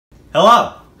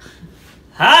Hello!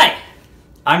 Hi!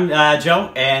 I'm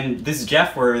Joe, and this is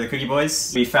Jeff. We're the Cookie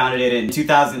Boys. We founded it in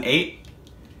 2008.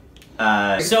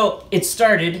 So, it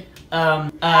started,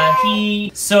 in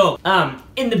the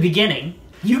beginning,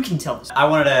 you can tell us. I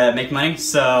wanted to make money,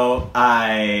 so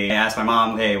I asked my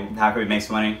mom, hey, how can we make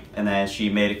some money? And then she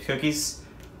made cookies.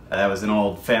 That was an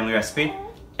old family recipe.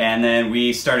 And then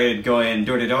we started going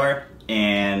door to door,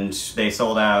 and they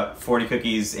sold out 40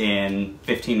 cookies in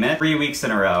 15 minutes, 3 weeks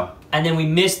in a row. And then we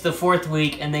missed the 4th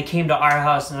week, and they came to our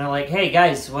house, and they're like, hey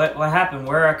guys, what happened?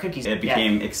 Where are our cookies? It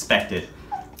became expected.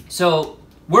 So,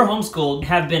 we're homeschooled,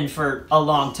 have been for a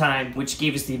long time, which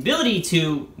gave us the ability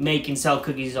to make and sell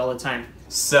cookies all the time.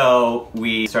 So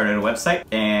we started a website,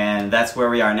 and that's where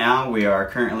we are now. We are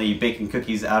currently baking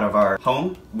cookies out of our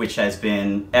home, which has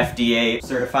been FDA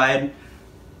certified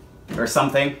or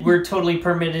something. We're totally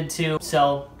permitted to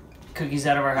sell cookies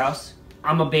out of our house.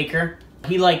 I'm a baker.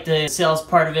 He liked the sales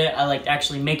part of it. I liked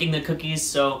actually making the cookies.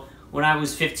 So when I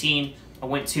was 15, I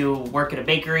went to work at a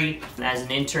bakery as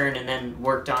an intern and then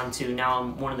worked on to now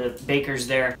I'm one of the bakers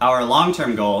there. Our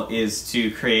long-term goal is to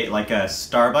create like a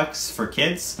Starbucks for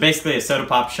kids. Basically a soda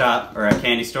pop shop or a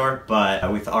candy store,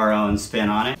 but with our own spin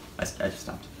on it. I just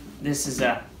stopped. This is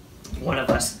one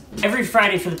of us. Every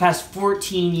Friday for the past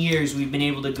 14 years, we've been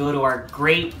able to go to our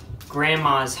great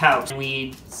grandma's house. And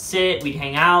we'd sit, we'd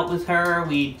hang out with her,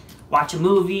 we'd watch a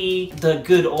movie, the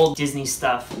good old Disney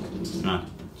stuff.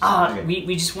 Okay.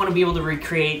 We just want to be able to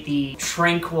recreate the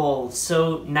tranquil,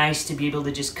 so nice to be able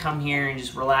to just come here and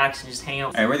just relax and just hang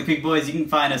out. Alright, we're the Cookie Boys. You can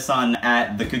find us on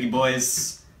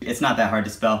 @theCookieBoys. It's not that hard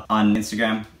to spell on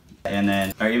Instagram. And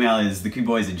then our email is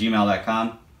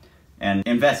thecookieBoys@gmail.com. And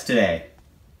invest today.